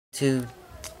to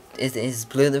it is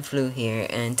Blue the Flu here,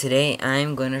 and today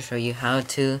I'm going to show you how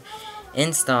to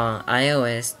install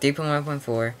iOS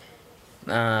 3.1.4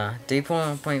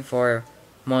 3.1.4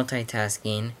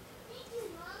 multitasking.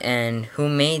 And who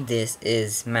made this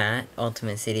is Matt,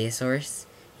 Ultimate City Source.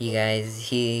 You guys,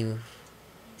 he's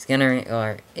gonna,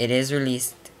 or it is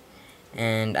released,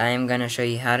 and I am gonna show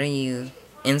you how to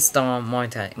install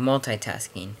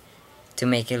multitasking to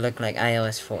make it look like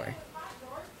iOS 4.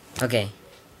 Okay.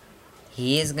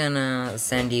 He is gonna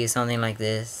send you something like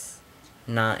this,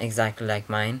 not exactly like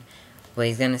mine, but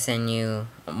he's gonna send you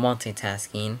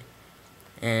multitasking,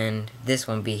 and this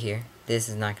won't be here. This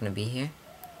is not gonna be here.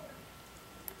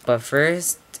 But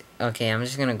first, okay, I'm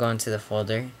just gonna go into the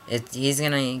folder. He's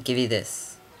gonna give you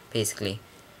this, basically.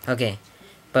 Okay,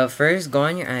 but first go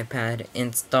on your iPad,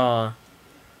 install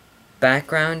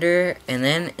Backgrounder, and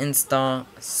then install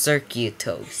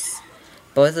Circuitos.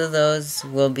 Both of those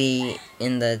will be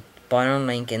in the bottom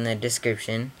link in the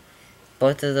description.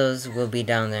 Both of those will be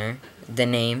down there, the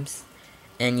names,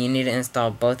 and you need to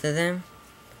install both of them.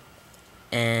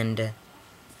 And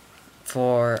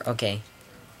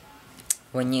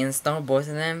when you install both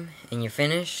of them and you're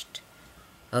finished,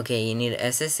 okay, you need to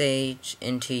SSH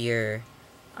into your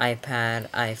iPad,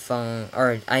 iPhone,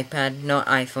 or iPad, no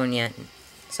iPhone yet.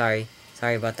 Sorry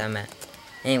about that, Matt.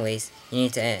 Anyways, you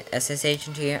need to SSH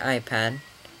into your iPad.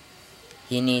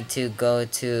 You need to go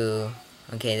to,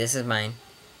 okay, this is mine.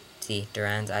 See,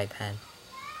 Duran's iPad.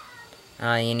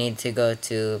 You need to go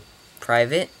to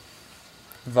private,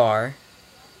 var,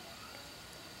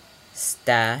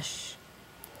 stash.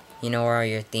 You know where all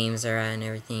your themes are at and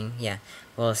everything? Yeah.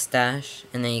 Well, stash,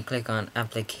 and then you click on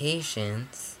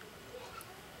applications.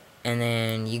 And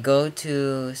then you go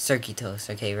to Circuitos,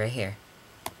 okay, right here.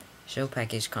 Show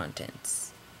package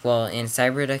contents. Well, in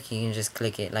CyberDuck, you can just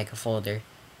click it like a folder.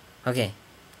 Okay.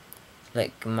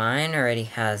 Like, mine already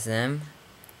has them.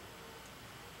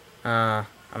 I'm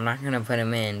not gonna put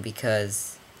them in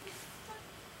because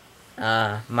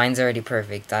mine's already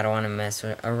perfect. I don't want to mess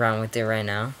around with it right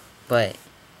now. But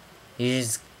you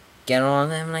just get all of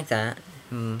them like that.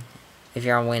 If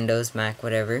you're on Windows, Mac,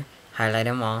 whatever, highlight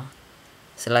them all,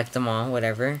 select them all,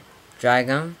 whatever, drag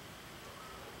them.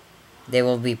 They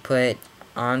will be put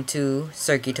onto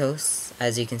Circuitos,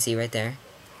 as you can see right there.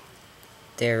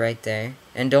 They're right there.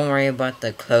 And don't worry about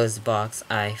the closed box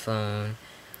iPhone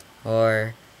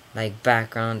or like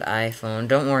background iPhone.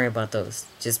 Don't worry about those.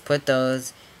 Just put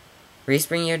those.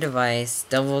 Respring your device.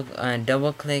 Double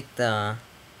click the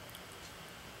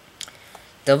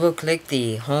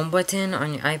home button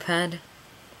on your iPad,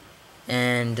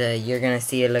 and you're gonna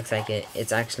see it looks like it.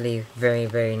 It's actually very,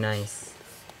 very nice.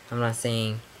 I'm not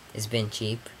saying it's been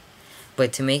cheap,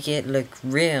 but to make it look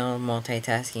real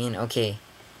multitasking, okay.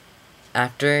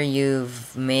 After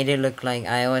you've made it look like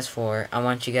iOS 4, I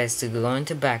want you guys to go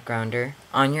into Backgrounder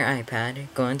on your iPad.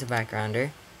 Go into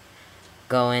Backgrounder.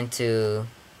 Go into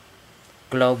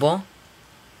Global.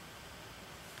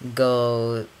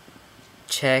 Go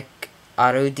check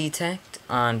Auto Detect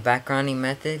on backgrounding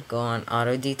method. Go on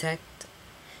Auto Detect.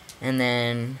 And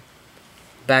then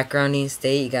backgrounding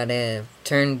state, you gotta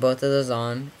turn both of those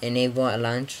on. Enable at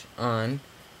launch on.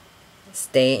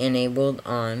 Stay enabled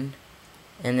on.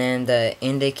 And then the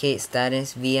indicate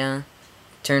status via,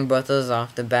 turn both those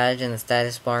off, the badge and the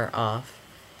status bar off.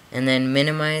 And then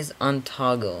minimize on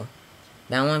toggle.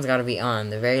 That one's gotta be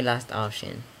on, the very last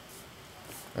option.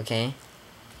 Okay?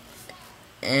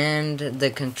 And the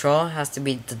control has to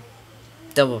be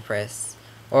double press.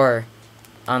 Or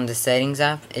on the settings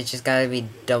app, it's just gotta be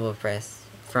double press.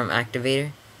 From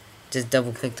activator, just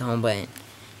double click the home button.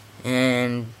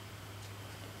 And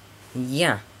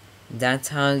yeah. That's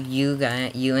how you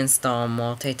install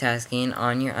multitasking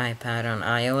on your iPad on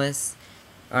iOS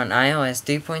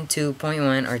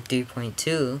 3.2.1 or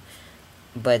 3.2,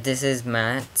 but this is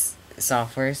Matt's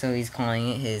software, so he's calling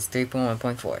it his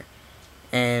 3.1.4.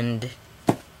 And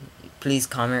please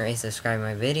comment, rate, subscribe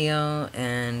my video,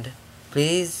 and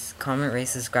please comment, rate,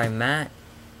 subscribe Matt,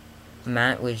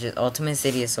 which is Ultimate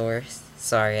City Source.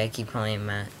 Sorry, I keep calling him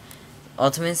Matt.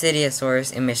 Ultimate City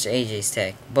Source and Mr. AJ's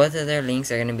Tech. Both of their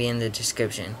links are going to be in the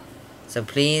description. So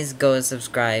please go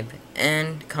subscribe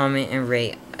and comment and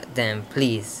rate them,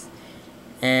 please.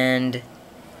 And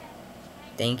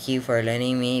thank you for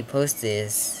letting me post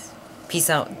this. Peace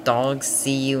out, dogs.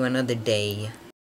 See you another day.